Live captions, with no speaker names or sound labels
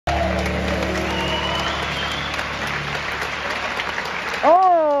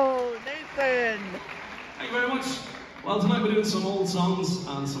Well, tonight we're doing some old songs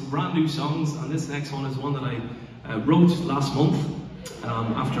and some brand new songs, and this next one is one that I wrote last month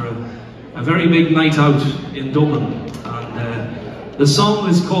after a very big night out in Dublin. And the song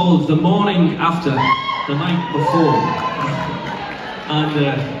is called The Morning After the Night Before.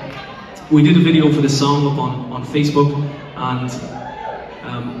 And we did a video for this song up on Facebook, and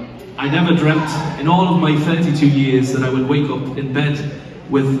I never dreamt in all of my 32 years that I would wake up in bed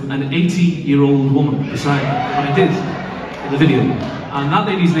with an 80-year-old woman beside me, but I did in the video. And that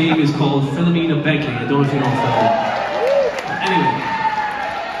lady's name is called Philomena Beckley. I don't know if you know Philomena. Anyway,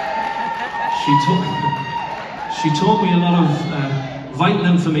 she taught me a lot of vital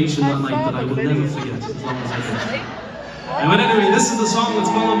information that night that I will never forget as long as I live. But anyway, this is the song that's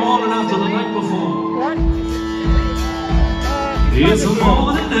called The Morning After the Night Before. It's the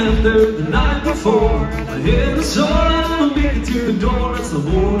morning after the night before. I hear the soul and I make it to the door. It's the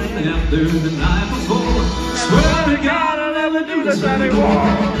morning after the night before. Swear to God I'll never do this anymore.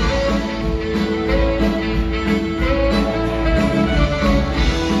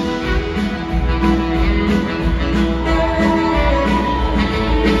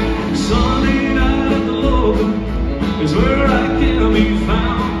 Sunday night at the Logan is where I can be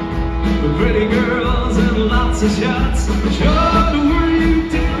found, with pretty girls and lots of shots. Sure to worry you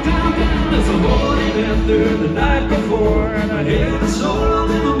take down. It's the morning after the night before. I hear the soul, I'll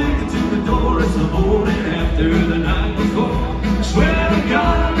never make it to the door. It's the morning after the night before. I swear to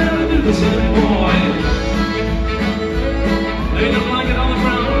God I'll never do this anymore. Lay the blanket on the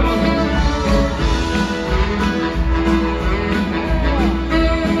ground.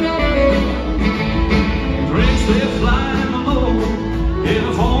 Drinks they fly in the moon in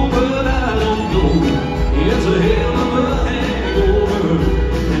a phone, but I don't know. It's a hell of a hangover,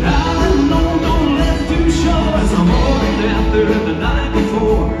 and I don't know, don't let too sure. It's the morning after the night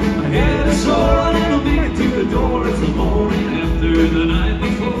before. I had a soul, I never make it to the door. It's the morning after the night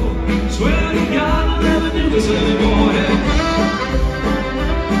before. Swear to God I'll never do this anymore.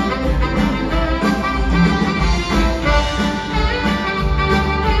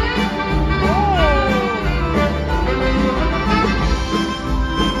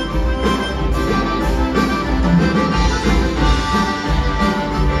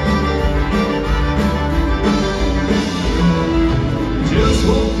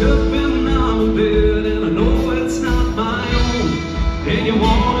 Woke up and I'm in bed and I know it's not my own.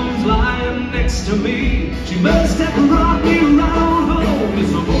 Anyone who's lying next to me, she must have brought me around home.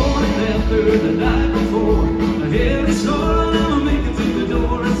 It's the morning after the night before. I hear the soul, I'll never make it to the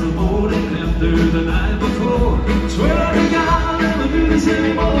door. It's the morning after the night before. Swear to God I'll never do this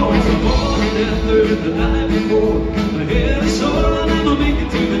anymore. It's the morning after the night before. I hear the soul, I'll never make it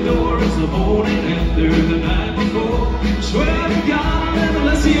to the door. It's the morning